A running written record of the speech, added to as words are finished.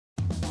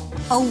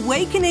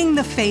Awakening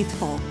the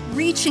faithful,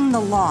 reaching the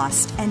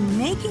lost, and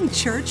making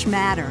church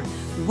matter.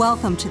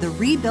 Welcome to the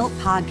Rebuilt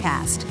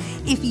Podcast.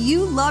 If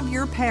you love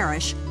your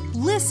parish,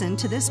 listen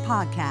to this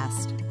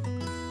podcast.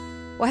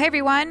 Well, hey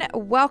everyone,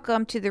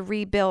 welcome to the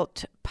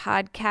Rebuilt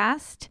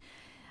Podcast.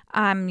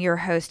 I'm your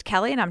host,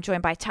 Kelly, and I'm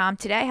joined by Tom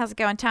today. How's it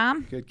going,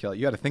 Tom? Good, Kelly.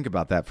 You had to think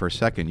about that for a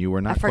second. You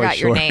were not quite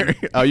sure. I forgot your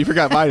name. Oh, you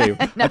forgot my name.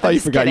 No, I thought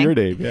you forgot kidding. your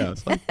name. Yeah.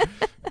 It's like,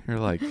 you're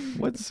like,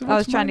 what's I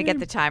was trying to my get the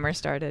name? timer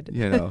started.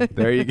 You know,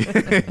 there you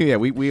go. Yeah,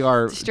 we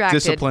are Distracted.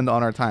 disciplined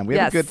on our time. We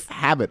have a Yes. good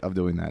habit of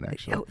doing that,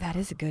 actually. Oh, that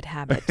is a good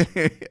habit.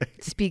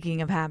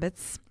 Speaking of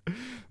habits,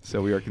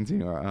 So we are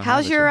continuing our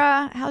how's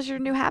habits. how's your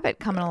new habit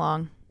coming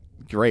along?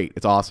 Great.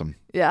 It's awesome.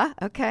 Yeah.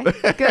 Okay.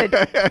 Good.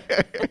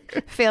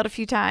 Failed a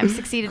few times.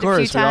 Succeeded Of course,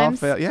 a few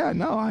times. we all fail. Yeah.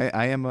 No,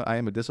 I am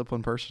a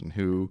disciplined person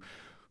who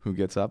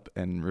gets up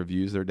and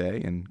reviews their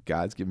day, and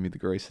God's given me the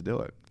grace to do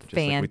it. Just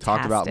like we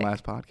talked about in the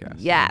last podcast.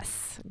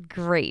 Yes.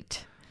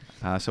 Great.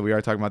 So we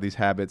are talking about these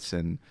habits,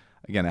 and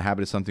again, a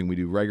habit is something we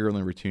do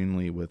regularly and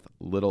routinely with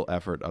little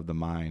effort of the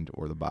mind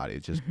or the body.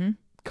 It just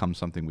becomes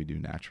something we do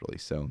naturally.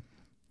 So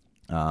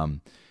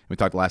we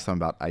talked last time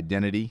about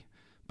identity,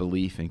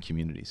 belief, and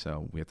community.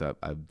 So we have to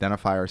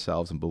identify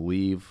ourselves and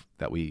believe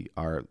that we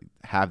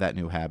have that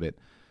new habit,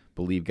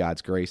 believe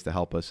God's grace to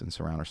help us, and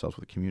surround ourselves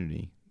with a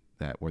community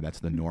where that's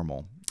the norm.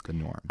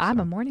 I'm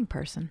So, a morning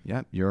person.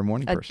 yeah, you're a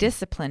morning A person.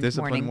 disciplined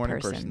morning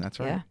person. That's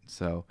right. Yeah.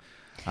 So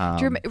Do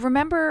you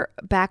remember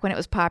back when it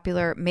was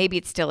popular, maybe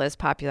it still is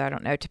popular, I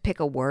don't know, to pick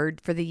a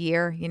word for the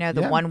year,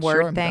 the one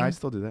word sure, thing? I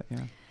still do that,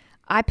 yeah.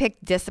 I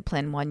picked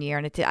discipline one year,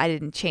 and I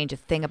didn't change a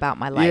thing about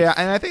my life. Yeah,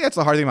 and I think that's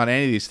the hard thing about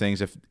any of these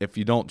things. If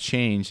you don't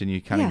change, then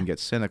you kind of Yeah. even get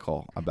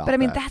cynical about But I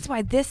mean, that. that's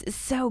why this is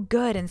so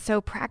good and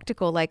so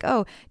practical. Like,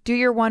 oh, do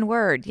your one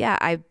word. Yeah,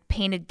 I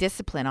painted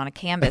discipline on a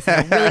canvas in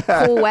a really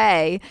cool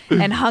way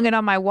and hung it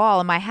on my wall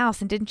in my house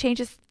and didn't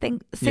change a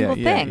single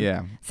thing.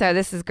 Yeah. So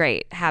this is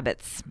great.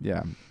 Habits.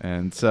 Yeah.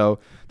 And so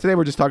today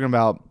we're just talking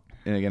about,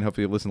 and again,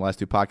 hopefully you've listened to the last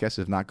two podcasts.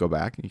 If not, go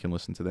back and you can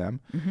listen to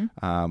them.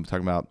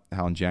 Talking about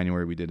how in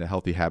January we did a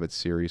Healthy Habits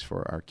series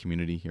for our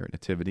community here at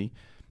Nativity.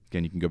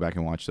 Again, you can go back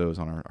and watch those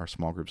on our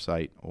small group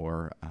site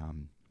or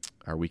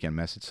our weekend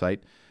message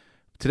site.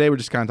 Today we're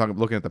just kind of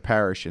looking at the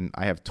parish, and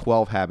I have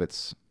 12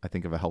 habits, I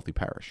think, of a healthy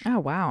parish. Oh,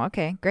 wow.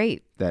 Okay,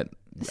 great. That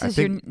This I is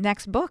think, your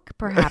next book,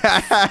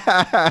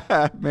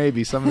 perhaps.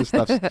 maybe some of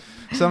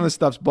the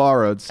stuff's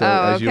borrowed, so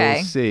Oh, as okay.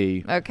 you'll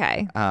see.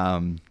 Okay.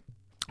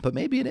 But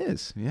maybe it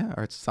is, yeah,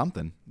 or it's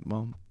something.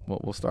 Well,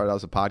 we'll start out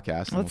as a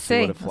podcast, and Let's we'll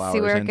see. what it flowers Let's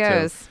see where it into.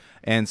 goes.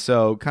 And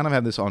so, kind of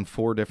have this on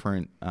 4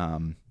 different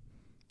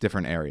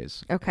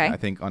areas. Okay. I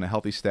think on a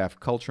healthy staff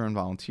culture and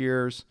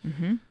volunteers,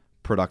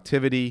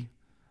 productivity,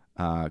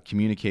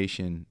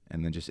 communication,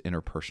 and then just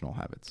interpersonal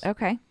habits.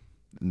 Okay.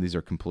 And these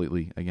are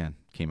completely, again,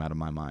 came out of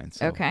my mind.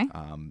 So, Okay.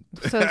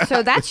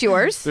 So that's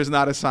yours. There's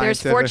not a There's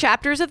scientific. 4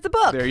 chapters of the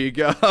book. There you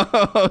go.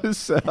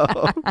 So.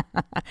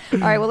 All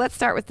right, well, let's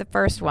start with the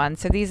first one.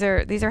 So these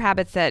are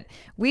habits that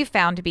we've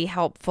found to be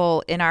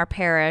helpful in our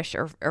parish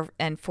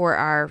and for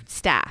our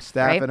staff,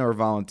 right? And our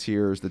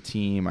volunteers, the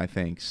team, I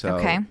think. So,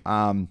 Okay.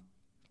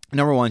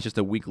 Number one is just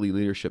a weekly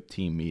leadership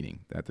team meeting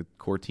that the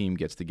core team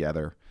gets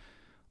together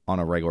on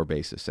a regular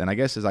basis. And I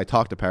guess as I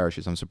talk to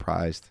parishes, I'm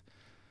surprised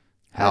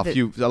how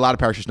a lot of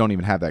parishes don't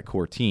even have that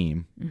core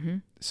team.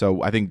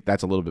 So I think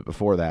that's a little bit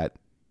before that.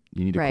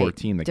 You need a core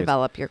team that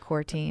develop your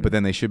core team. But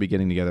then they should be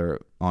getting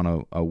together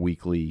on a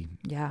weekly.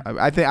 Yeah.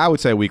 I would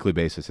say a weekly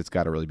basis. It's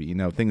got to really be.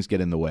 Things get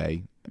in the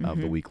way of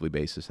the weekly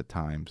basis at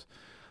times,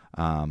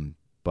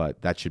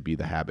 but that should be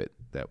the habit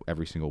that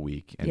every single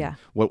week. And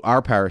what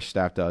our parish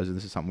staff does, and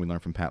this is something we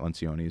learned from Pat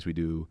Lencioni, is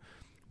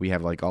we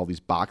have like all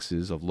these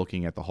boxes of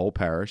looking at the whole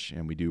parish,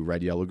 and we do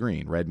red, yellow,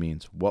 green. Red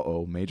means,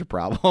 whoa, major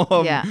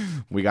problem. Yeah.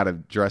 We got to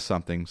address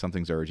something.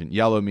 Something's urgent.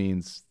 Yellow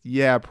means,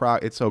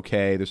 it's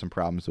okay. There's some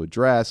problems to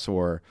address,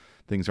 or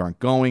things aren't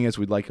going as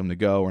we'd like them to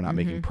go. We're not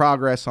making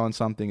progress on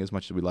something as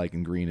much as we'd like.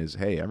 And green is,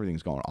 hey,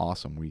 everything's going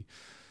awesome.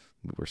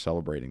 We're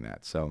celebrating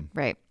that. So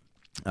right.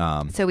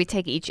 So we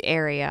take each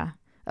area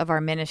of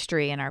our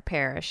ministry and our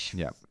parish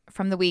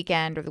from the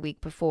weekend or the week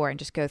before and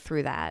just go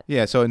through that.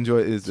 Yeah, so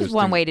enjoy. There's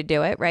one way to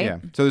do it, right? Yeah.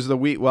 So there's the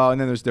week. Well, and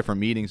then there's different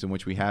meetings in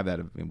which we have that,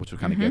 which we'll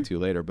kind of get to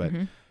later. But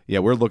yeah,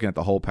 we're looking at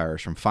the whole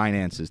parish, from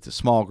finances to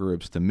small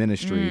groups to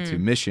ministry to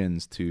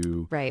missions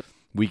to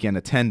weekend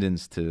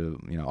attendance to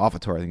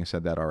offertory. I think I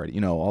said that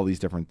already. All these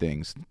different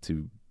things,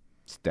 to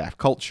staff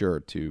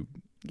culture, to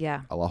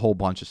a whole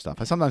bunch of stuff.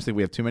 I sometimes think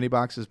we have too many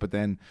boxes, but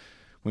then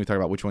when we talk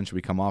about which one should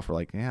we come off, we're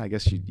like, I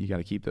guess you got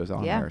to keep those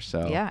on there.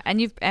 So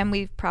and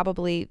we've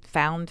probably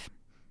found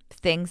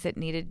things that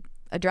needed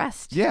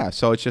addressed. Yeah,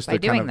 so it's just by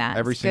doing kind of that.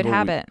 every It's a good single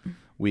habit.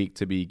 week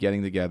to be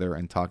getting together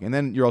and talking, and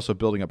then you're also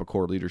building up a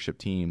core leadership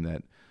team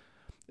that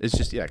is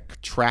just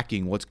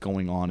tracking what's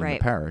going on in the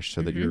parish,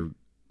 so that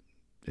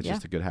it's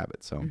just a good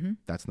habit. So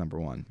that's number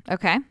one.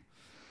 Okay.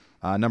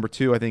 Number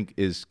two, I think,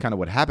 is kind of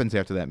what happens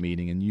after that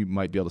meeting, and you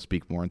might be able to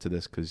speak more into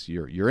this because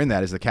you're in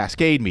that, is the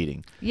Cascade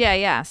meeting.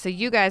 Yeah. So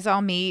you guys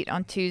all meet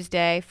on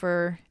Tuesday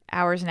for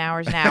hours and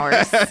hours and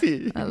hours,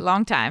 a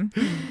long time.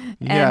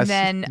 Yes.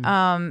 And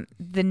then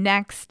the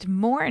next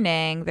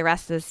morning, the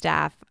rest of the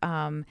staff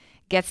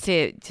gets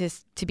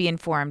to be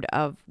informed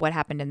of what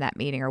happened in that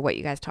meeting or what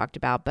you guys talked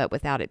about, but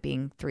without it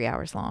being 3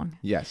 hours long.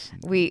 Yes.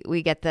 We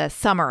get the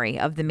summary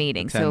of the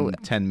meeting.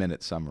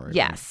 10-minute summary.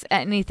 Yes.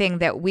 Anything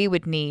that we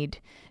would need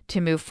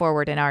to move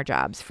forward in our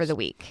jobs for the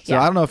week. So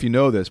I don't know if you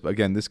know this, but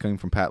again, this coming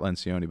from Pat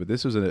Lencioni, but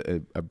this was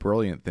a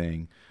brilliant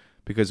thing,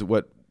 because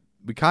what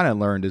we kind of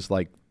learned is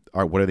like,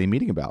 all right, what are they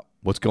meeting about?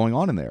 What's going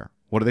on in there?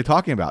 What are they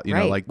talking about? You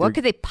know, like what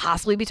could they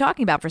possibly be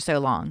talking about for so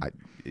long?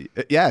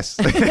 Yes.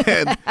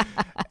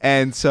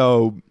 And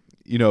so,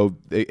 you know,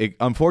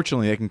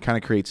 unfortunately, it can kind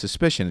of create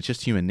suspicion. It's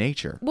just human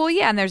nature. Well,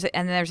 yeah, and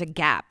there's a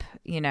gap,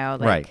 you know,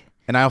 like, right.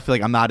 And I don't feel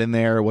like I'm not in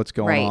there. What's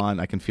going on?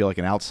 I can feel like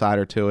an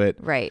outsider to it.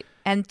 Right.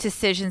 And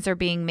decisions are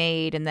being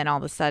made, and then all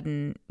of a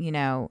sudden, you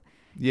know,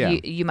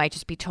 you might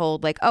just be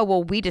told like, oh,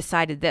 well, we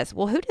decided this.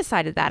 Well, who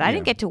decided that? I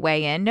didn't get to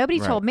weigh in. Nobody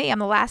told me. I'm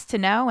the last to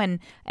know, and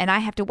I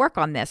have to work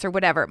on this or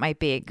whatever it might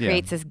be. It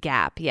creates this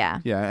gap.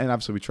 Yeah. Yeah, and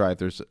obviously we try if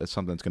there's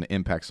something that's going to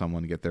impact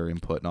someone to get their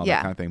input and all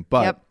that kind of thing.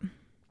 But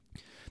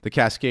the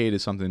cascade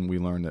is something we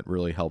learned that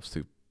really helps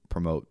to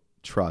promote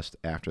trust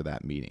after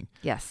that meeting.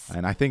 Yes.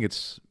 And I think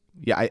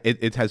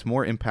it has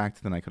more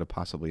impact than I could have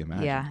possibly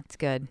imagined. Yeah, it's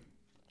good.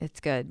 It's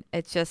good.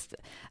 It's just,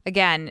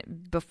 again,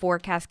 before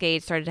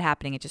Cascade started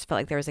happening, it just felt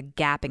like there was a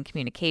gap in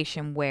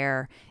communication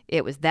where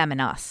it was them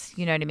and us.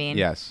 You know what I mean?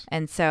 Yes.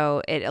 And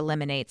so it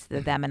eliminates the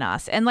them and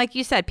us. And like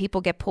you said, people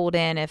get pulled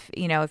in. If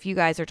you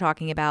guys are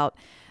talking about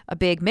a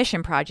big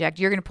mission project,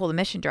 you're going to pull the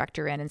mission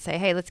director in and say,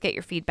 hey, let's get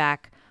your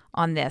feedback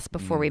on this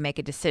before we make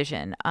a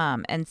decision.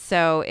 And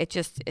so it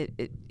just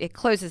it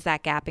closes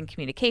that gap in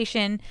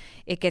communication.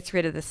 It gets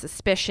rid of the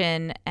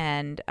suspicion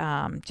and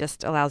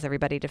just allows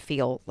everybody to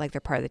feel like they're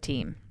part of the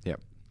team.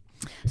 Yep.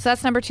 So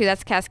that's number 2.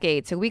 That's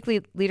Cascade. So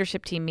weekly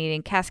leadership team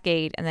meeting,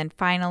 Cascade, and then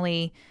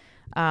finally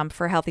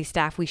for healthy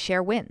staff, we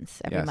share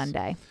wins every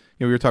Monday.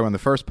 You know, we were talking on the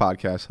first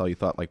podcast how you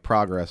thought like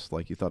progress,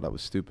 like you thought that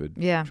was stupid.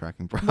 Yeah.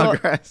 Tracking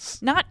progress.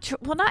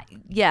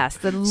 Yes.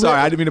 Sorry,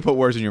 I didn't mean to put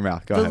words in your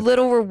mouth. Go ahead. The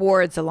little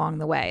rewards along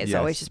the way has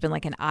always just been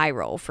like an eye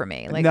roll for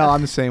me. Like, no,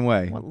 I'm the same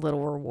way. What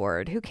little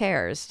reward? Who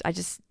cares? I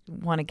just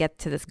want to get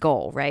to this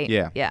goal, right?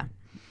 Yeah. Yeah.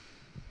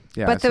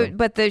 Yeah.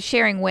 But the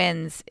sharing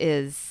wins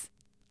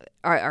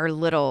are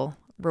little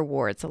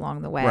rewards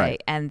along the way,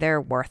 and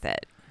they're worth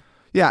it.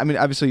 Yeah, I mean,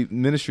 obviously,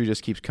 ministry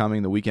just keeps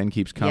coming. The weekend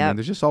keeps coming. Yep.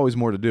 There's just always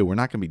more to do. We're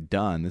not going to be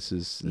done. This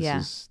is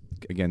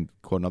again,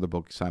 quote another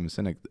book, Simon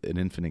Sinek, an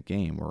infinite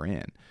game we're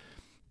in.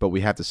 But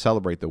we have to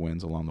celebrate the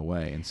wins along the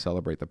way and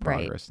celebrate the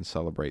progress and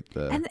celebrate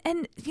the...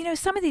 And you know,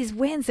 some of these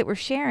wins that we're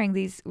sharing,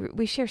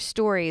 we share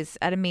stories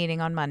at a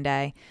meeting on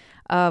Monday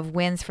of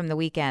wins from the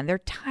weekend. They're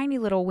tiny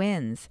little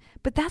wins,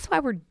 but that's why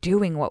we're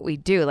doing what we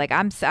do. Like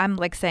I'm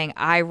like saying,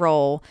 I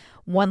roll.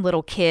 One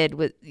little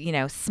kid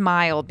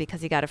smiled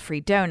because he got a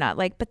free donut.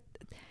 Like, but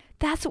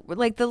that's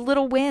like the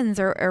little wins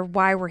are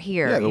why we're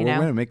here. Yeah, we're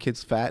going to make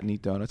kids fat and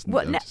eat donuts.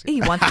 Well, he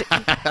wants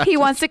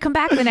to come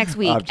back the next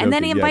week, and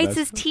then he invites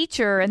his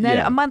teacher, and then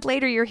a month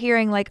later you're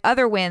hearing like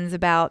other wins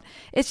about.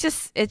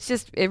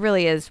 It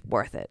really is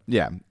worth it.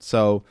 Yeah.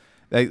 So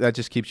that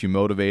just keeps you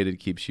motivated,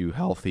 keeps you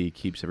healthy,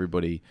 keeps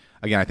everybody.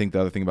 Again, I think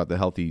the other thing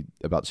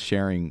about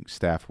sharing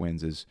staff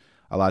wins is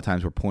a lot of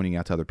times we're pointing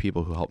out to other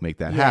people who help make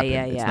that happen.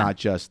 It's not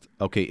just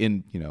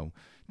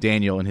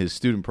Daniel and his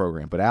student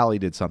program, but Allie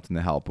did something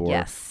to help,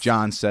 or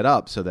John set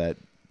up so that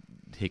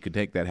he could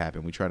make that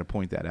happen. We try to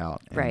point that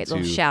out. Right, a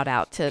little shout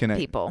out to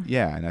people.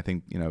 Yeah, and I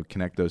think,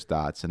 connect those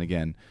dots. And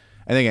again,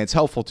 it's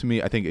helpful to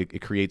me. I think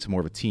it creates more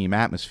of a team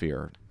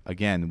atmosphere.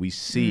 Again, we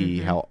see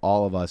how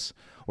all of us,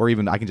 or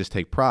even I can just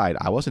take pride.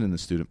 I wasn't in the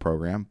student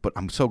program, but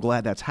I'm so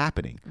glad that's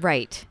happening.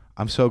 Right.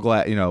 I'm so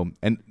glad,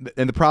 and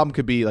the problem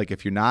could be like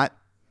if you're not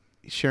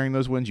sharing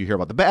those wins, you hear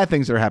about the bad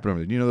things that are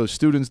happening. Those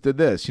students did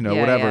this,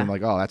 whatever. And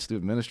like, oh, that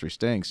student ministry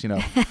stinks,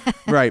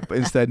 right. But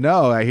instead,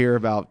 no, I hear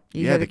about,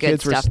 the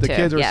kids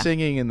were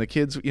singing, and the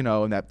kids,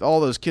 and that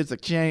all those kids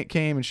that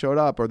came and showed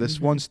up, or this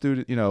one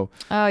student,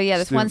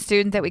 one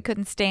student that we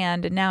couldn't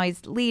stand, and now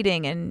he's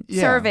leading and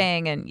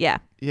serving, and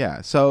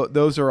yeah. So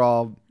those are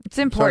all. It's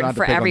important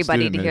for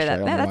everybody to hear that.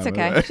 No, that's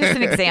okay. It's just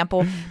an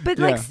example, but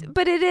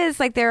but it is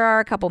like there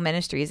are a couple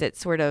ministries that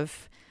sort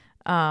of.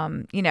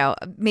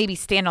 Maybe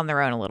stand on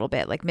their own a little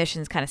bit. Like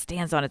missions kind of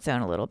stands on its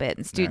own a little bit,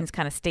 and students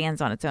kind of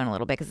stands on its own a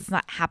little bit because it's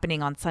not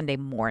happening on Sunday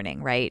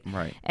morning, right?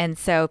 Right. And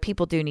so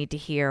people do need to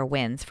hear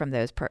wins from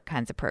those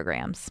kinds of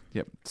programs.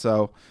 Yep.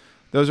 So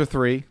those are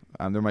 3.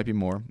 There might be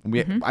more.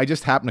 I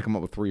just happened to come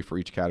up with 3 for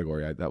each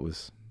category.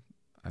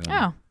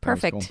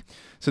 Perfect. Cool.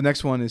 So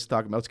next one is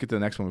let's get to the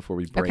next one before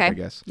we break, I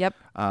guess. Yep.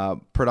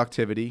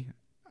 Productivity.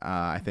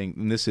 I think,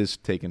 and this is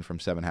taken from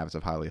 7 Habits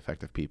of Highly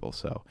Effective People.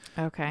 So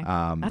okay,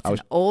 that's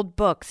an old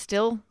book,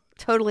 still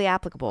totally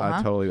applicable.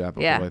 Totally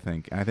applicable. I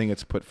think, and I think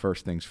it's put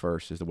first things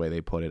first is the way they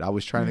put it. I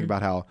was trying to think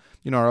about how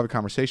our other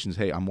conversations.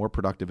 Hey, I'm more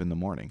productive in the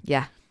morning.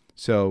 Yeah.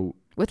 So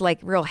with like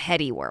real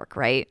heady work,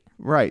 right?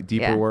 Right,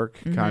 deeper work,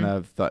 kind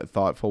of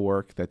thoughtful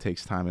work that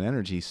takes time and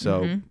energy.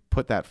 So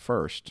put that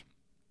first.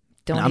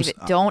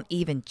 Don't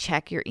even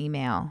check your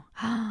email.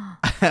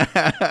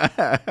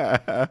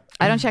 I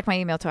don't check my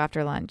email till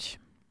after lunch.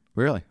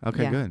 Really?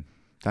 Okay, good.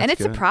 That's and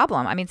it's good. a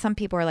problem. I mean, some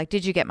people are like,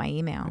 "Did you get my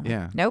email?"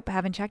 Yeah. Nope, I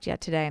haven't checked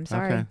yet today. I'm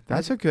sorry. Okay.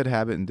 That's a good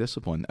habit and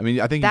discipline. I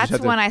mean, I think that's you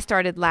just when I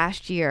started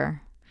last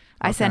year.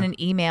 I sent Okay.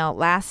 an email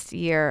last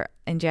year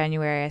in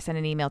January. I sent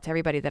an email to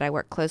everybody that I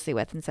work closely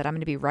with and said, I'm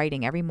going to be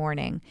writing every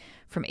morning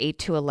from 8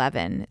 to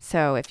 11.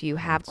 So if you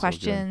have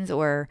questions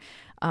or,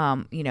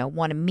 want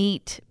to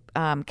meet,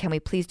 can we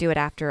please do it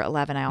after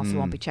 11? I also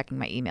won't be checking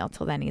my email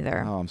till then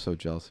either. Oh, I'm so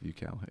jealous of you,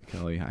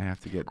 Kelly. I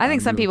have to get. I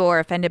think some people were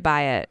offended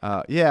by it.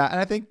 Yeah, and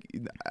I think,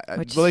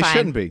 Which well, is they fine.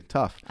 shouldn't be.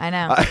 Tough. I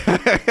know.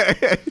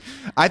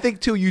 I think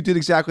too, you did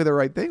exactly the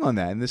right thing on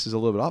that, and this is a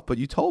little bit off, but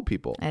you told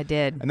people. I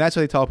did. And that's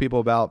what they tell people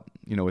about,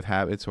 with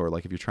habits, or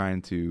like if you're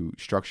trying to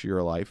structure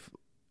your life.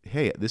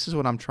 Hey, this is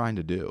what I'm trying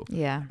to do.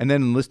 Yeah. And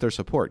then enlist their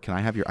support.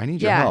 I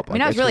need your help. I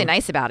mean, I was really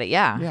nice about it.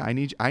 Yeah. Yeah,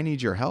 I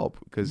need your help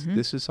because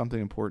this is something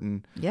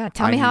important. Yeah.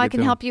 Tell me how I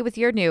can help you with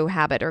your new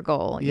habit or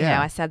goal.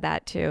 Yeah. I said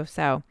that too.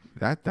 So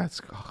that's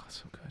so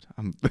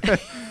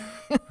good.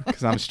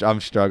 Because I'm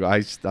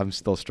struggling. I'm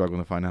still struggling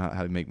to find out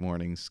how to make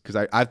mornings. Because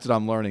what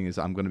I'm learning is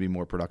I'm going to be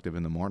more productive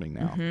in the morning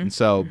now. And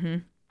so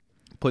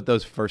put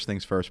those first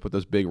things first. Put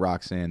those big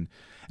rocks in.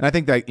 And I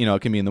think that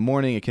it can be in the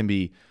morning. It can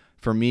be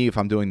for me if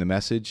I'm doing the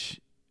message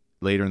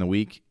later in the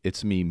week.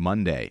 It's me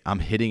Monday. I'm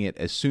hitting it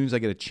as soon as I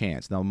get a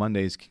chance. Now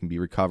Mondays can be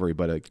recovery,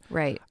 but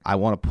I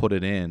want to put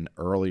it in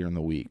earlier in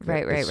the week.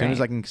 Right. As soon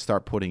as I can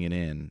start putting it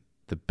in,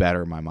 the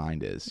better my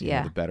mind is.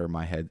 The better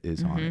my head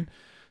is on it.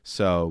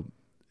 So.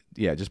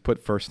 Yeah, just put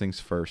first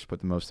things first. Put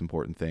the most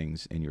important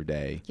things in your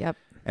day. Yep.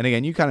 And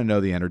again, you kind of know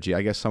the energy.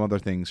 I guess some other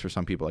things for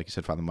some people, like you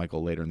said, Father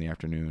Michael, later in the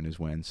afternoon is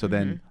when. So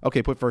then,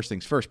 okay, put first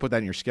things first. Put that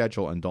in your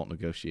schedule and don't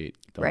negotiate.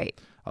 Don't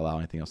allow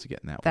anything else to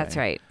get in that way. That's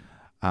right.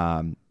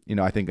 I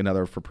think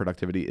another for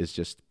productivity is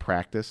just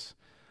practice.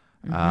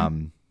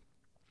 Practice.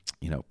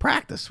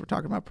 We're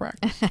talking about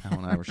practice.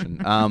 Alan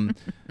Iverson.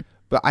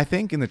 But I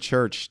think in the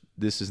church,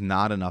 this is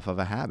not enough of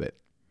a habit.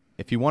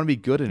 If you want to be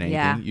good at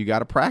anything, you got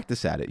to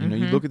practice at it.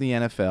 You look at the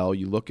NFL,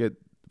 you look at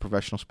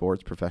professional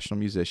sports, professional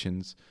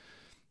musicians,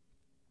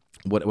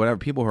 whatever,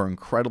 people who are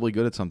incredibly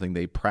good at something,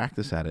 they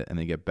practice at it and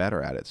they get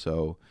better at it.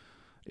 So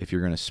if you're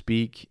going to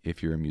speak,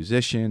 if you're a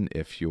musician,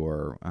 if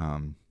you're,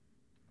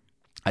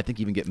 I think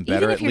even getting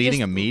better at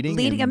leading a meeting.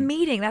 Leading a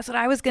meeting. That's what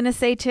I was going to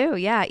say too.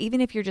 Yeah. Even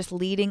if you're just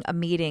leading a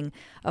meeting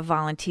of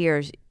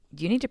volunteers,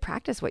 you need to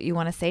practice what you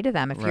want to say to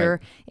them. If you're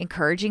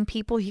encouraging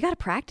people, you got to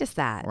practice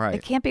that. Right.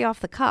 It can't be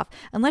off the cuff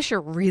unless you're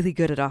really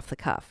good at off the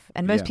cuff.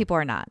 And most people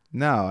are not.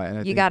 No.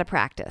 And you got to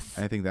practice.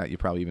 I think that you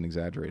probably even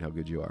exaggerate how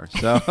good you are.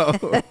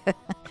 So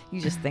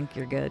you just think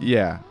you're good.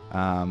 Yeah.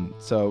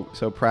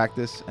 So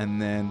practice.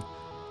 And then,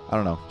 I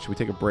don't know, should we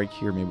take a break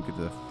here? Maybe we get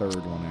to the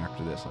third one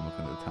after this. I'm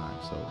looking at the time.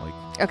 So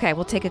okay,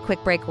 we'll take a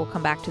quick break. We'll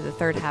come back to the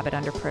third habit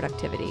under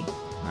productivity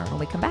when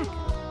we come back.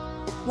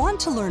 Want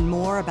to learn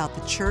more about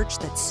the church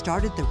that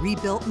started the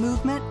Rebuilt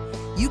movement?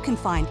 You can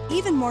find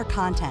even more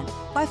content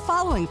by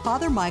following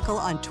Father Michael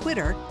on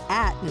Twitter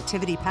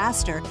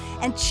 @NativityPastor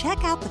and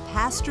check out the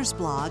pastor's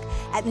blog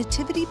at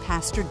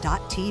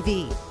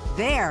nativitypastor.tv.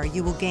 There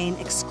you will gain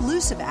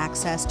exclusive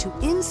access to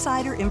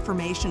insider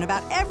information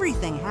about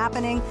everything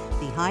happening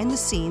behind the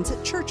scenes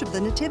at Church of the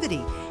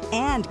Nativity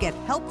and get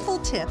helpful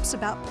tips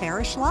about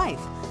parish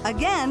life.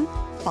 Again,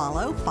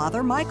 follow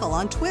Father Michael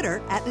on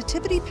Twitter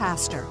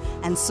 @NativityPastor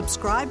and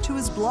subscribe to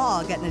his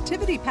blog at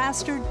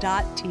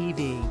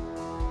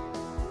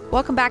nativitypastor.tv.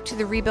 Welcome back to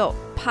the Rebuilt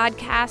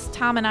podcast.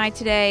 Tom and I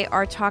today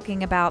are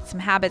talking about some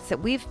habits that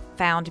we've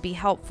found to be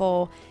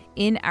helpful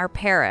in our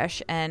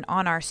parish and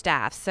on our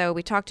staff. So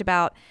we talked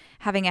about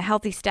having a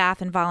healthy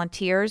staff and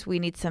volunteers. We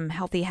need some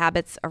healthy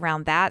habits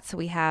around that. So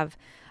we have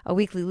a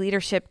weekly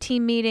leadership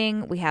team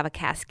meeting. We have a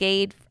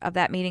cascade of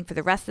that meeting for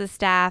the rest of the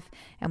staff,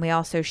 and we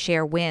also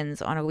share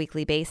wins on a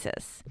weekly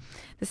basis.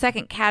 The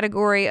second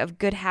category of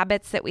good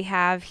habits that we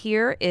have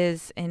here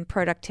is in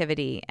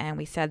productivity, and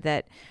we said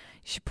that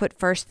you should put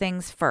first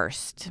things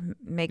first.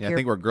 I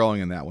think we're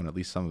growing in that one. At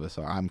least some of us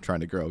are. I'm trying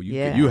to grow.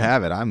 You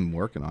have it. I'm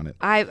working on it.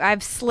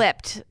 I've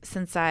slipped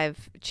since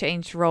I've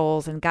changed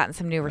roles and gotten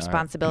some new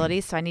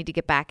responsibilities, so I need to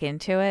get back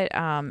into it.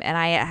 And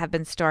I have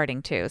been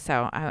starting to,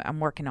 so I'm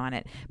working on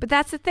it. But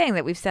that's the thing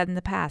that we've said in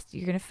the past.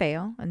 You're going to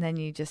fail, and then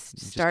you just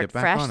start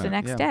fresh the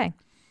next day.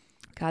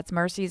 God's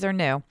mercies are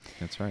new.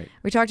 That's right.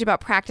 We talked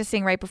about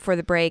practicing right before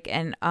the break,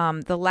 and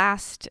the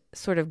last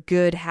sort of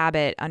good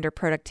habit under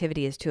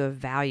productivity is to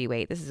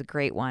evaluate. This is a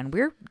great one.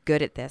 We're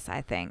good at this,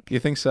 I think. You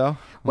think so?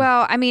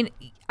 Well, I mean,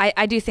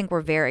 I do think we're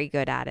very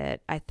good at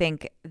it. I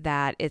think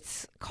that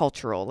it's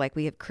cultural. Like,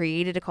 we have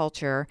created a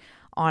culture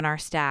on our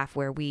staff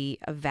where we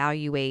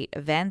evaluate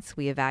events,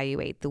 we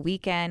evaluate the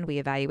weekend, we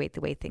evaluate the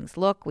way things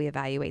look, we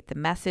evaluate the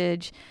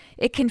message.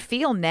 It can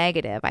feel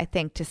negative, I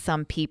think, to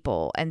some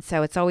people. And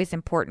so it's always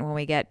important when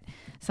we get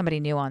somebody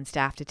new on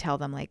staff to tell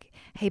them, like,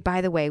 hey,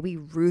 by the way, we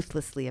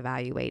ruthlessly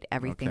evaluate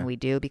everything we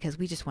do because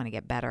we just want to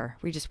get better.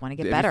 We just want to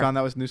get better. Have you found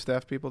that with new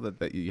staff people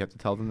that you have to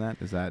tell them that?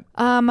 Is that?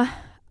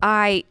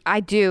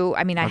 I do.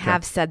 I mean, I Okay.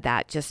 have said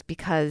that just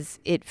because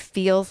it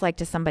feels like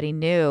to somebody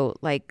new,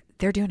 like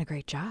they're doing a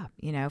great job.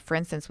 For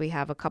instance, we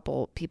have a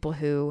couple people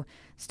who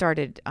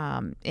started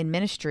in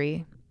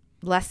ministry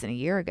less than a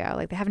year ago.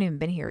 Like they haven't even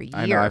been here a year.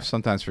 I know. I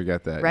sometimes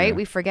forget that. Right? Yeah.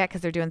 We forget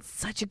because they're doing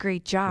such a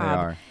great job. They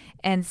are.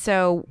 And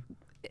so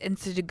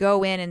to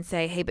go in and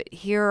say, hey, but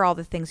here are all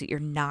the things that you're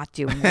not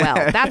doing well.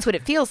 That's what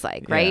it feels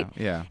like, right?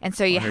 Yeah. And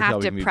so you Well, here's how have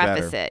we to can be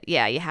preface better. it.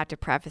 Yeah, you have to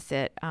preface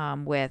it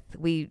with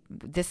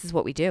this is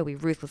what we do. We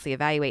ruthlessly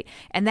evaluate.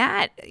 And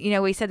that,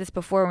 we said this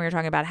before when we were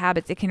talking about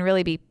habits, it can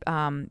really be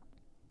part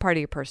of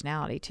your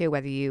personality too,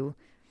 whether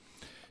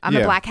I'm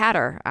a black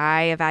hatter.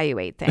 I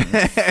evaluate things.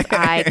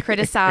 I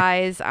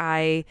criticize.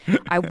 I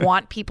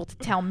want people to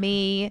tell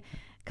me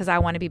because I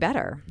want to be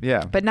better.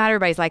 Yeah. But not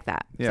everybody's like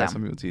that. Yeah, so.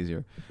 some people it's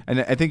easier.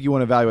 And I think you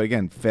want to evaluate,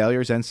 again,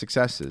 failures and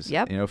successes.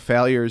 Yep.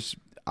 Failures,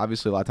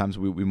 obviously a lot of times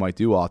we might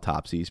do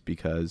autopsies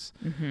because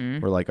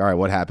we're like, all right,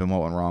 what happened?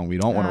 What went wrong? We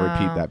don't want to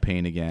repeat that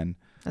pain again.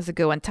 That's a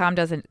good one. Tom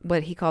does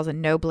what he calls a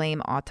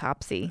no-blame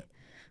autopsy.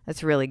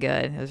 That's really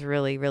good. It was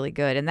really, really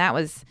good. And that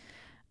was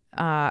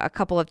a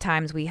couple of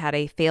times we had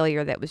a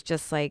failure that was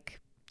just like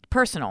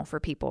personal for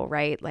people,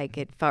 right? Like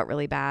it felt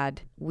really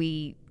bad.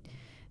 We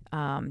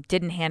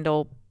didn't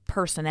handle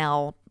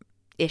personnel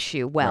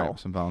issue well. Right,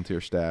 some volunteer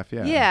staff,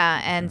 yeah.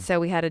 Yeah, and so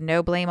we had a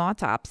no-blame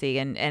autopsy,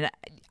 and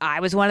I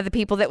was one of the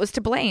people that was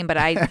to blame, but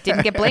I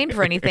didn't get blamed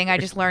for anything. I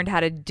just learned how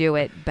to do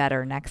it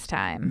better next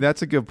time.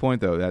 That's a good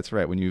point, though. That's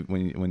right.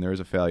 When there is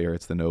a failure,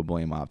 it's the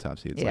no-blame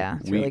autopsy. It's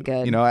it's really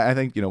good. I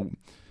think, kind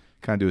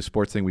of do a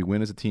sports thing. We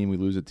win as a team, we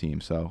lose a team.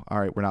 So, all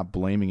right, we're not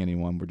blaming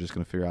anyone. We're just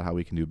going to figure out how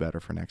we can do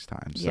better for next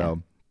time. Yeah.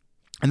 So,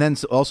 and then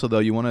also, though,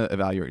 you want to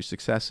evaluate your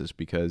successes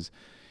because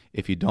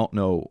if you don't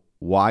know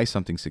why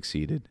something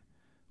succeeded,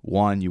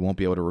 one, you won't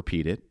be able to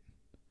repeat it.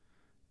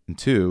 And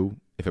two,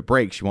 if it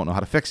breaks, you won't know how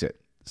to fix it.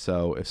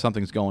 So if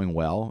something's going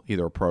well,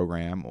 either a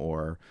program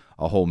or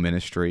a whole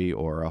ministry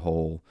or a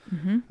whole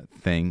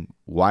thing,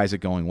 why is it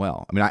going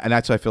well? I mean, and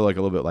that's why I feel like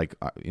a little bit like,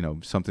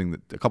 something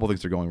that a couple of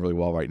things that are going really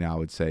well right now, I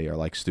would say, are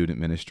like student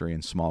ministry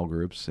and small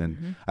groups.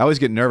 And I always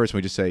get nervous when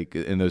we just say,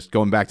 and those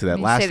going back to that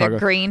You last say they're talk,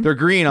 green? They're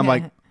green. I'm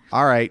like,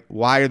 all right,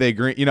 why are they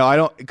green? I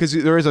don't, because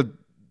there is a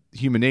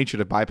human nature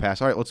to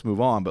bypass. All right, let's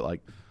move on. But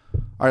like,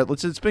 all right,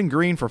 it's been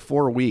green for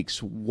 4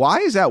 weeks. Why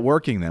is that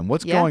working then?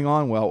 What's going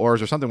on well? Or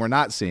is there something we're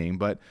not seeing?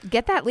 But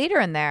get that leader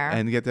in there.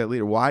 And get that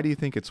leader. Why do you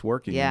think it's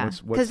working? Yeah,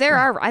 because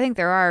I think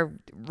there are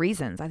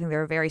reasons. I think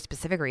there are very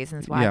specific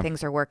reasons why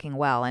things are working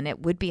well, and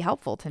it would be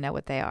helpful to know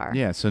what they are.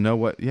 Yeah, so know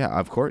what,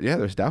 of course,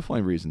 there's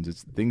definitely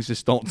reasons. Things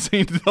just don't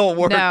seem to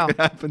work. No.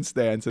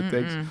 Happenstance. It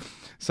takes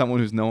someone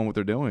who's knowing what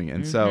they're doing.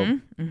 And so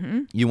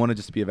you want to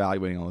just be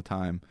evaluating all the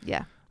time.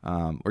 Yeah.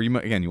 Or you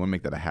want to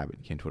make that a habit.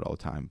 You can't do it all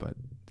the time, but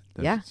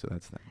so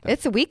that's that.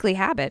 It's a weekly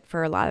habit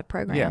for a lot of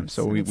programs. Yeah,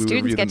 so we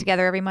students get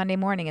together every Monday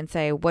morning and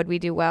say, what we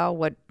do well,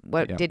 what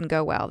didn't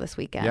go well this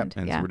weekend. Yep,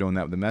 and so we're doing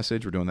that with the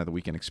message. We're doing that the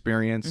weekend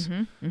experience.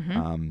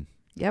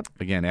 Yep.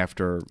 Again,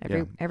 after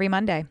every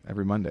Monday.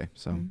 Every Monday.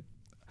 So,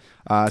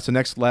 so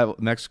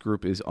next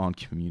group is on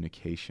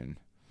communication.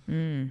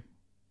 It's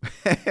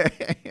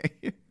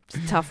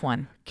a tough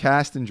one.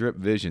 Cast and drip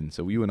vision.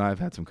 So you and I have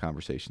had some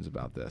conversations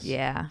about this.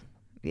 Yeah.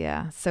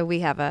 So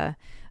we have a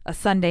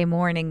Sunday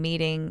morning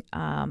meeting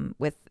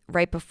with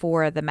right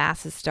before the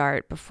masses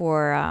start,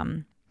 before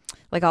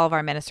like all of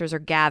our ministers are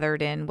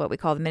gathered in what we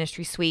call the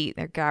ministry suite.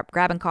 They're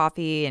grabbing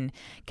coffee and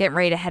getting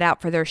ready to head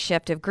out for their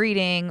shift of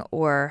greeting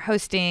or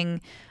hosting,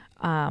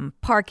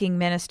 parking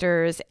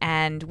ministers,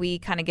 and we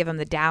kind of give them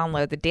the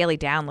daily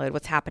download,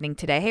 what's happening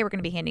today. Hey, we're going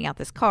to be handing out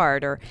this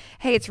card, or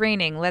hey, it's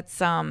raining. Let's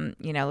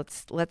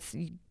let's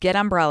get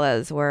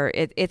umbrellas, or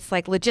it's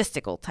like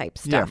logistical type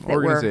stuff. Yeah,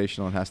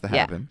 organizational. It has to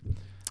happen. Yeah.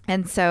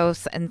 And so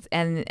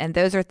and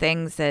those are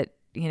things that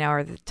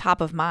are the top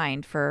of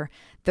mind for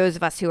those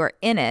of us who are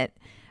in it.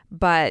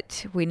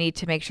 But we need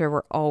to make sure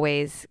we're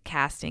always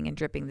casting and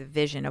dripping the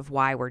vision of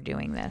why we're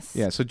doing this.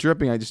 Yeah, so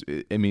dripping,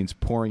 it means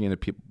pouring into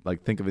people.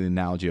 Like, think of the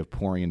analogy of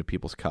pouring into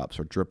people's cups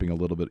or dripping a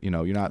little bit. You're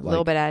not like a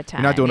little bit at a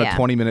time. You're not doing a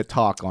 20-minute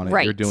talk on it.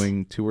 Right. You're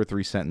doing 2 or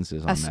 3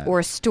 sentences on that, or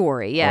a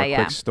story. or a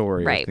quick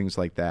story, right. or things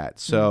like that.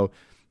 So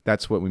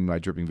that's what we mean by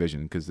dripping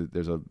vision, because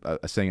there's a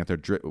saying out there: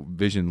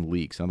 vision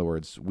leaks. In other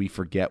words, we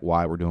forget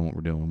why we're doing what we're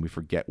doing. We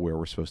forget where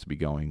we're supposed to be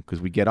going because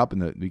we get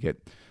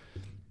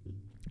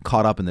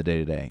caught up in the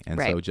day-to-day,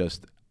 and so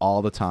just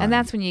all the time. And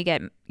that's when you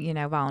get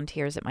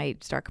volunteers that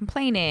might start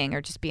complaining or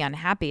just be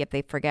unhappy if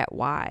they forget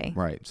why.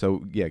 Right.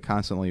 So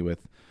constantly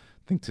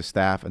to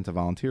staff and to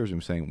volunteers,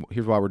 I'm saying,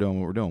 here's why we're doing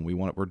what we're doing.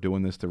 We're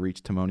doing this to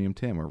reach Timonium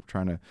Tim. We're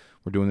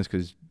doing this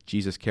because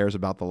Jesus cares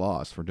about the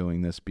lost. We're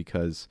doing this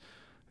because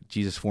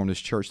Jesus formed this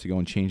church to go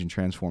and change and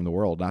transform the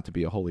world, not to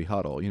be a holy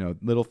huddle.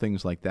 Little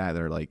things like that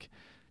are like,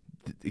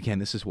 again,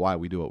 this is why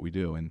we do what we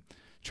do, and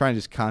trying to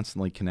just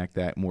constantly connect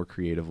that more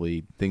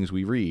creatively. Things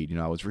we read.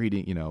 I was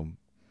reading.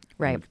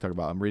 Right. Talk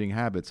about I'm reading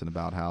Habits and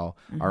about how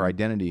our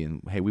identity,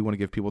 and hey, we want to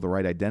give people the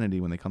right identity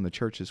when they come to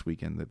church this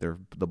weekend, that they're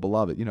the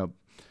beloved.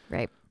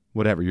 Right.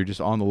 whatever. You're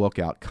just on the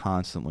lookout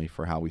constantly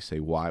for how we say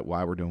why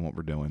we're doing what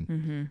we're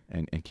doing,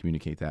 and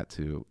communicate that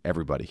to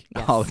everybody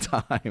all the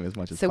time as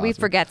much as possible. So we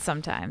forget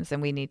sometimes,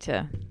 and we need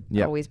to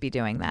always be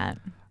doing that.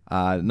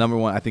 Number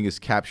one, I think, is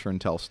capture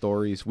and tell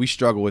stories. We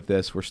struggle with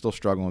this. We're still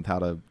struggling with how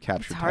to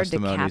capture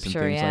testimonies and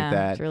things like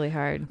that. It's really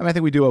hard. I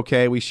think we do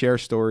okay. We share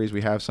stories.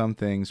 We have some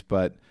things,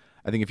 but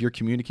I think if you're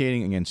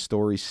communicating, again,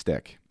 stories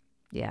stick.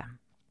 Yeah.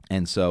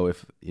 And so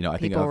if, I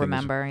think people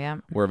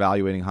remember, we're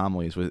evaluating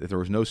homilies. If there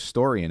was no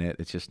story in it,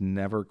 it's just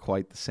never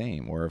quite the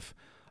same. Or if,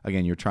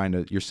 again,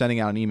 you're sending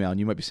out an email, and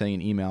you might be sending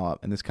an email out,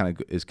 and this kind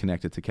of is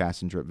connected to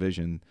Cast and Drip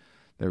Vision.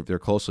 They're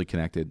closely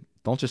connected.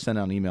 Don't just send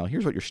out an email.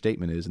 Here's what your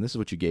statement is, and this is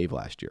what you gave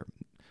last year.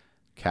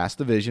 Cast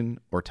the vision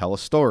or tell a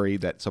story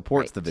that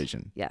supports the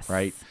vision. Yes.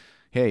 Right?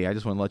 Hey, I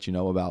just want to let you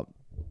know about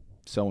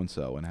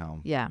so-and-so and how.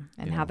 Yeah,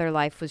 and how their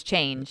life was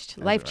changed.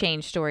 Life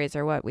change stories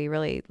are what we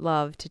really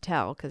love to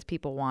tell because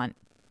people want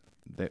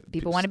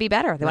to be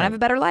better. They want to have a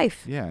better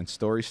life. Yeah, and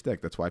stories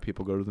stick. That's why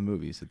people go to the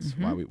movies. It's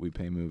why we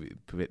pay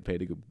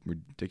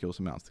ridiculous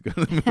amounts to go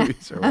to the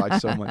movies or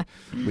watch so much.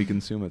 We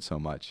consume it so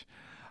much.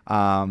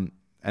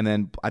 And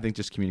then I think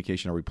just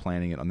communication, are we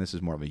planning it on, this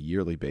is more of a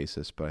yearly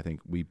basis, but I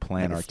think we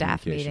plan our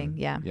staff communication.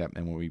 Meeting, yeah. Yeah,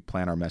 and when we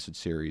plan our message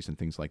series and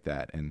things like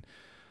that. And,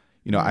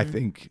 I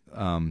think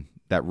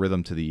that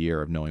rhythm to the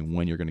year of knowing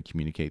when you're going to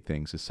communicate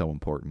things is so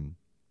important.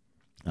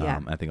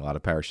 I think a lot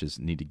of parishes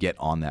need to get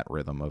on that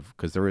rhythm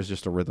because there is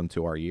just a rhythm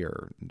to our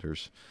year.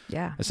 There's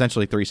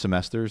essentially 3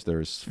 semesters.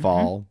 There's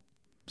fall,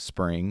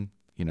 spring,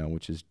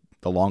 which is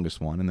the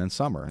longest one, and then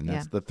summer. And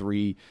that's the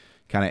 3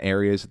 kind of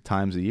areas,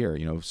 times of year.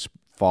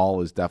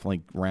 Fall is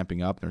definitely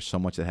ramping up. There's so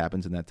much that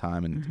happens in that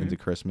time and into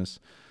Christmas.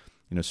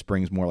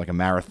 Spring's more like a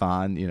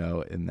marathon,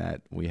 in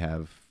that you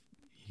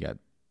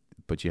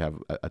have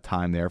a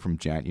time there from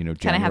January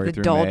kind of have the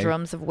through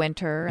doldrums May. of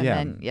winter.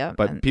 And then,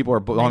 but people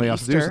are only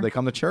else to do, so they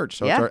come to church.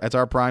 So it's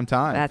our prime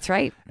time. That's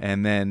right.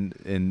 And then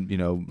in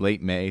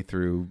late May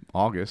through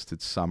August,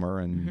 it's summer,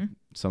 and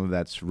some of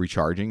that's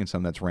recharging and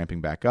some of that's ramping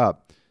back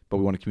up. But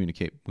we want to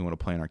communicate. We want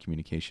to plan our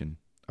communication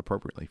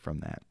appropriately from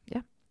that.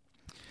 Yeah.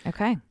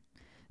 Okay.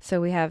 So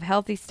we have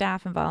healthy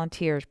staff and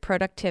volunteers,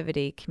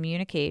 productivity,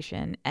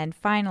 communication, and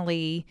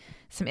finally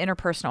some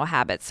interpersonal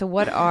habits. So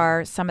what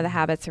are some of the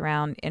habits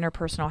around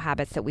interpersonal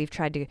habits that we've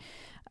tried to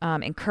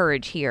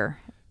encourage here?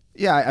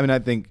 Yeah, I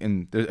think,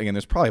 and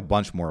there's probably a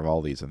bunch more of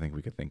all these I think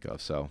we could think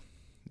of. So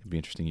it'd be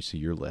interesting to see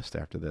your list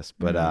after this.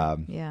 But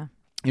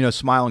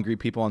smile and greet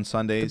people on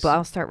Sundays.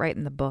 I'll start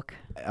writing the book.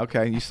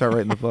 Okay, you start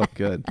writing the book.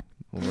 Good.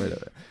 We'll wait a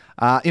bit.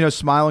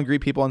 Smile and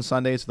greet people on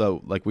Sundays,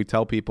 though. Like we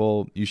tell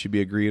people, you should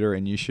be a greeter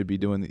and you should be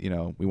doing,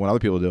 we want other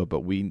people to do it,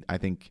 but I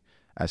think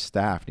as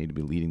staff need to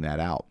be leading that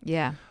out.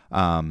 Yeah.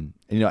 And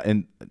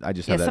I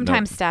just have that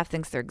sometimes note. staff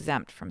thinks they're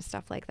exempt from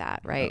stuff like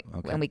that, right?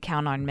 Okay. And we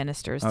count on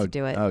ministers to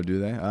do it. Oh, do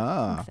they?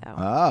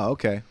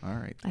 Okay. All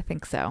right. I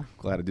think so.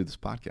 Glad to do this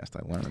podcast.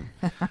 I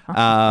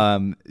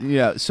learned.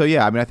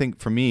 I think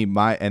for me,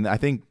 I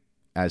think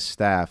as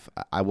staff,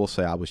 I will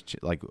say I was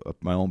like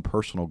my own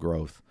personal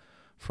growth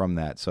from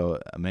that. So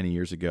many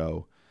years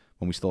ago,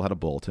 when we still had a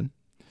bulletin,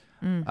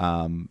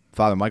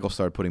 Father Michael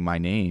started putting my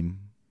name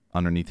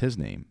underneath his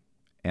name.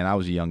 And I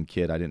was a young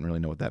kid. I didn't really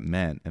know what that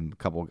meant. And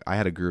I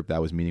had a group that I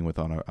was meeting with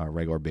on a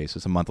regular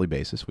basis, a monthly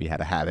basis. We had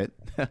a habit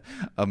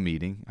of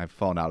meeting. I've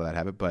fallen out of that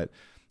habit, but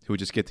who would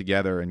just get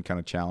together and kind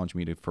of challenge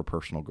me for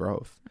personal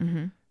growth.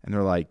 And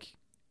they're like,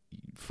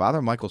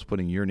 Father Michael's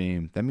putting your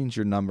name. That means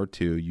you're number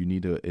 2. You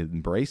need to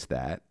embrace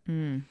that.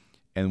 And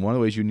one of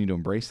the ways you need to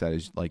embrace that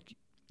is like,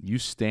 you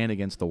stand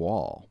against the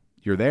wall.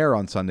 You're there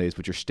on Sundays,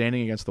 but you're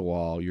standing against the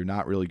wall. You're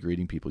not really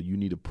greeting people. You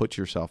need to put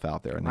yourself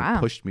out there. And they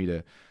pushed me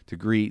to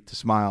greet, to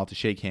smile, to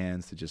shake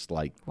hands, to just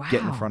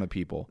get in front of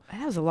people.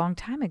 That was a long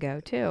time ago,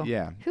 too.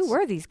 Yeah. Who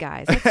were these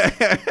guys?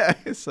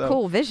 So,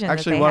 cool vision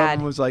actually, that they one had.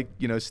 of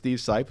them was Steve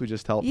Sipe, who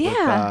just helped with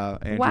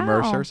Andrew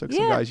Mercer. So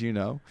some guys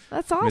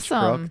That's awesome. Mitch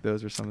Crook,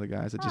 those are some of the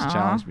guys that just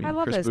challenged me. I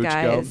love Chris those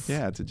Buchko, guys.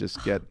 Yeah, to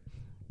just get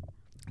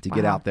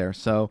out there.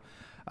 So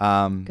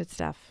good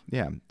stuff.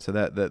 Yeah.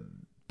 So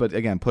but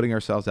again, putting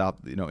ourselves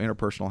out,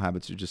 interpersonal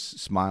habits are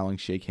just smiling,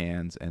 shake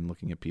hands, and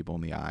looking at people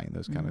in the eye and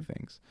those kind of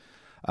things.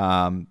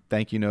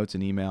 Thank you notes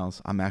and emails.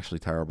 I'm actually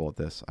terrible at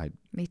this.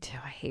 Me too.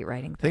 I hate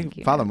writing thank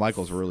you notes. Father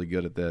Michael's really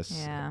good at this.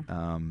 Yeah.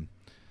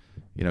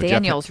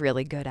 Daniel's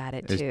really good at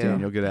it too. Is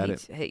Daniel good at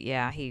it?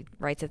 Yeah, he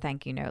writes a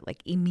thank you note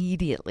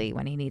immediately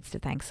when he needs to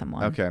thank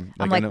someone. Okay.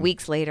 I'm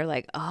weeks later,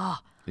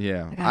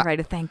 yeah, I gotta write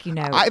a thank you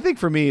note. I think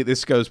for me,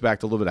 this goes back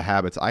to a little bit of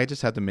habits. I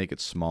just have to make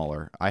it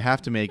smaller. I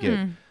have to make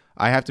it.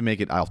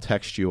 I'll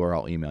text you or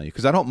I'll email you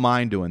because I don't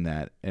mind doing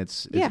that.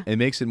 It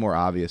makes it more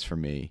obvious for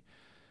me.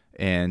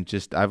 And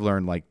just I've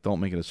learned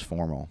don't make it as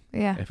formal.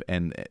 Yeah.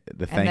 And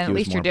the thank you. At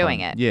least you're doing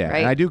it. Yeah. Right?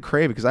 And I do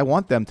crave it because I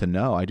want them to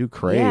know. I do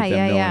crave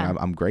them knowing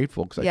I'm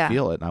grateful because I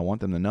feel it and I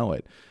want them to know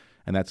it.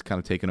 And that's kind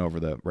of taken over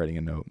the writing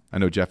a note. I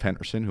know Jeff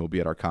Henderson, who will be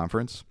at our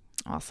conference.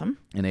 Awesome.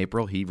 In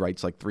April, he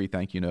writes 3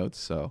 thank you notes.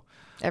 So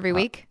every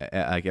week,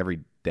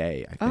 every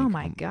day. I think. Oh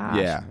my gosh!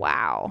 Yeah.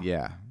 Wow.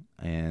 Yeah.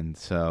 And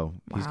so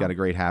he's got a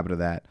great habit of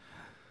that.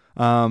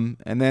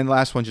 And then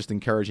last one, just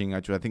encouraging.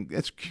 I think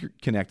it's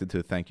connected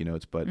to thank you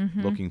notes, but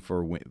looking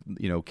for,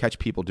 catch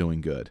people doing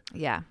good.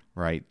 Yeah.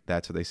 Right.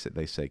 That's what they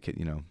say.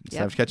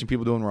 Instead of catching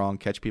people doing wrong,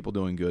 catch people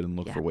doing good and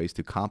look for ways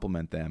to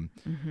compliment them,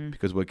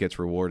 because what gets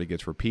rewarded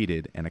gets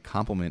repeated, and a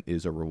compliment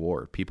is a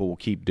reward. People will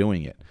keep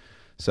doing it.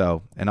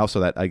 So, and also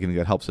that I think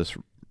that helps us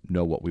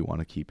know what we want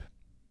to keep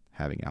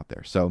having out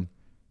there. So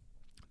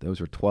those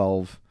are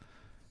 12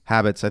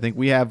 habits. I think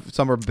we have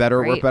some are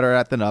better. We're better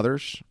at than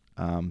others.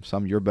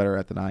 Some you're better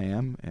at than I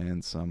am,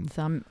 and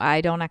some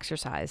I don't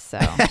exercise, so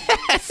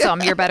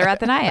some you're better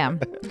at than I am.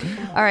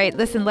 All right,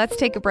 listen, let's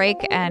take a break,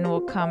 and we'll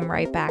come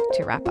right back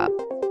to wrap up.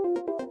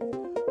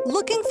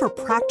 Looking for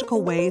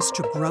practical ways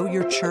to grow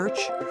your church?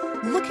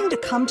 Looking to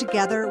come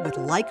together with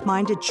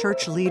like-minded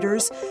church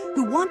leaders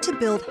who want to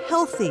build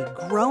healthy,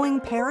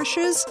 growing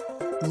parishes?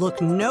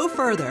 Look no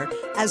further,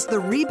 as the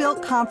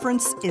Rebuilt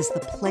Conference is the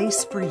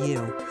place for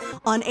you.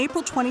 On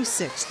April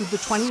 26th through the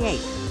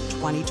 28th,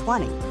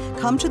 2020,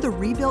 come to the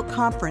Rebuilt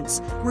Conference,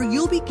 where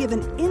you'll be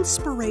given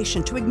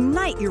inspiration to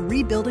ignite your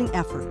rebuilding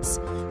efforts.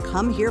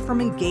 Come hear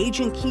from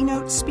engaging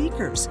keynote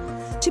speakers,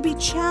 to be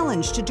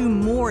challenged to do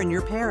more in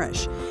your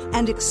parish,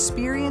 and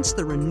experience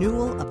the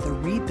renewal of the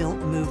Rebuilt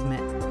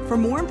movement. For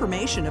more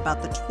information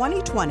about the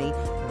 2020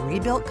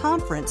 Rebuilt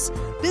Conference,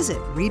 visit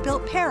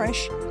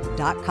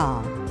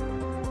rebuiltparish.com.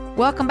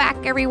 Welcome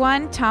back,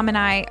 everyone. Tom and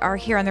I are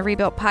here on the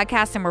Rebuilt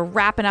Podcast, and we're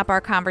wrapping up our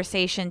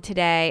conversation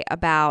today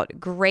about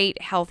great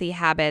healthy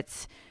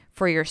habits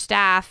for your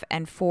staff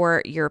and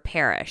for your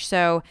parish.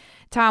 So,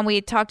 Tom,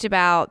 we talked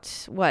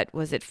about,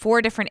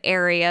 4 different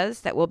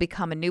areas that will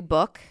become a new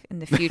book in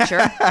the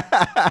future.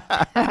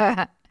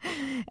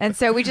 And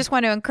so we just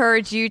want to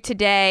encourage you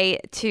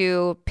today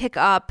to pick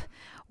up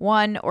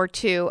 1 or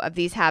 2 of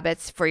these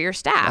habits for your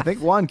staff. I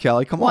think 1,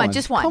 Kelly. Come on.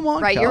 Just 1. Come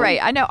on, right, Kelly. You're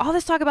right. I know all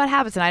this talk about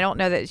habits, and I don't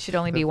know that it should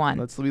only be 1.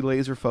 Let's be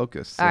laser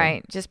focused. All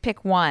right. Just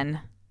pick 1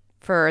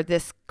 for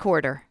this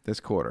quarter.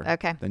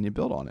 Okay. Then you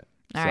build on it.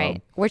 All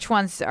right. Which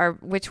ones? I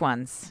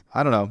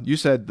don't know. You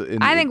said...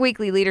 I think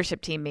weekly leadership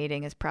team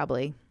meeting is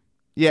probably...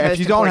 Yeah, if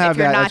you don't have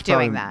that... If you're not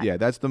doing that. Yeah,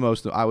 that's the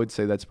most... I would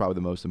say that's probably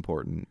the most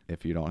important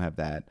if you don't have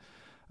that.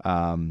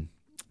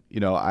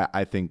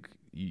 I think...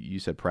 You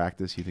said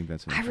practice. You think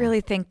that's important? I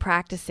really think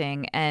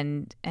practicing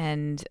and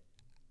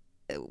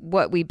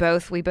what we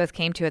both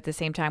came to at the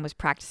same time was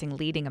practicing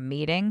leading a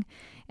meeting.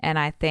 And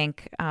I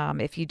think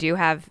if you do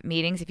have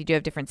meetings, if you do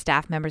have different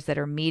staff members that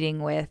are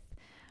meeting with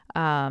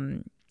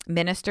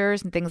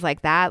ministers and things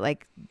like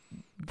that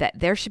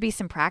there should be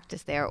some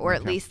practice there, or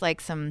at least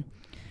like some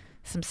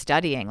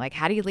studying. Like,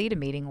 how do you lead a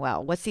meeting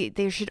well?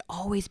 There should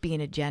always be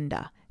an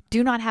agenda.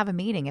 Do not have a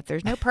meeting. If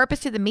there's no purpose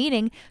to the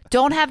meeting,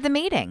 don't have the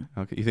meeting.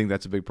 Okay. You think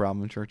that's a big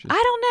problem in churches?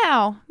 I don't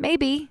know.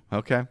 Maybe.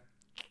 Okay.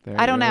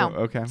 I don't know.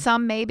 Okay.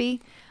 Some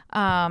maybe.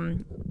 I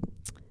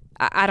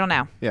don't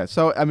know. Yeah.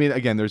 So, I mean,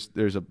 again,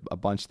 there's a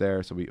bunch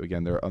there. So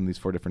there are on these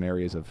 4 different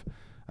areas of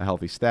a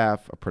healthy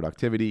staff, a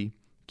productivity,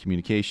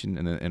 communication,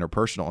 and then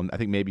interpersonal. And I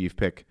think maybe you've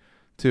picked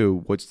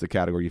 2. What's the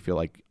category you feel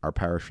like our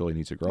parish really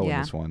needs to grow in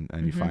this one?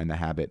 And you find the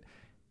habit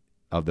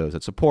of those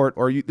that support,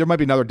 or there might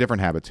be another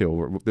different habit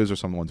too. Those are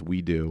some ones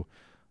we do.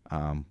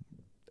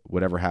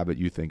 Whatever habit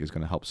you think is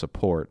going to help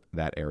support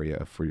that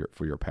area for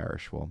your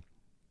parish,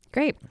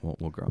 great.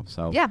 We'll grow.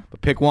 So yeah,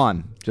 but pick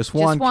 1, just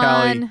one,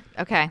 Kelly.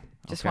 Okay,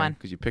 just 1.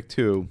 Because you pick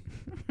 2,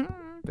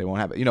 they won't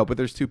have it. But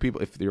there's 2 people.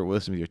 If you're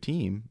listening with your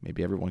team,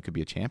 maybe everyone could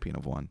be a champion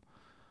of 1.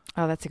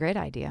 Oh, that's a great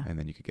idea. And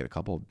then you could get a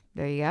couple.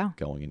 There you go.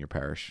 Going in your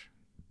parish.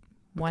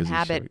 1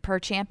 habit per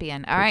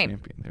champion. All right.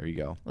 Champion. There you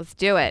go. Let's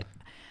do it.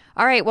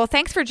 All right. Well,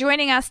 thanks for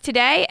joining us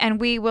today, and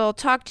we will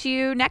talk to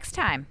you next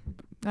time.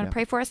 You want to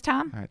pray for us,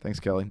 Tom? All right. Thanks,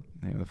 Kelly. In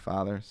the name of the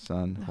Father,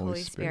 Son,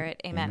 Holy Spirit.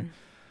 Amen.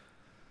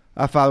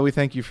 Father, we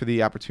thank you for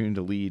the opportunity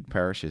to lead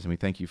parishes, and we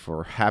thank you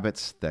for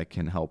habits that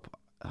can help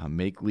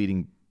make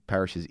leading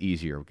parishes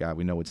easier. God,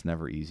 we know it's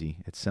never easy.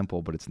 It's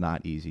simple, but it's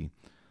not easy.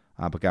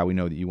 But God, we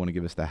know that you want to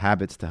give us the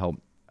habits to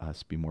help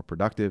us be more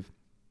productive,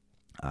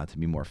 to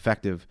be more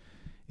effective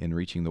in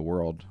reaching the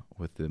world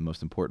with the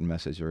most important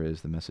message there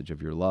is, the message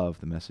of your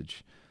love, the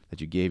message that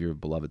you gave your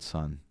beloved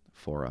Son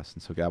for us.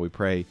 And so, God, we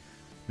pray,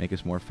 make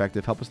us more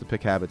effective. Help us to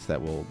pick habits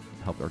that will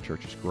help our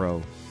churches grow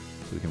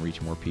so we can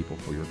reach more people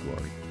for your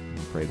glory. And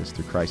we pray this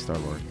through Christ our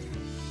Lord.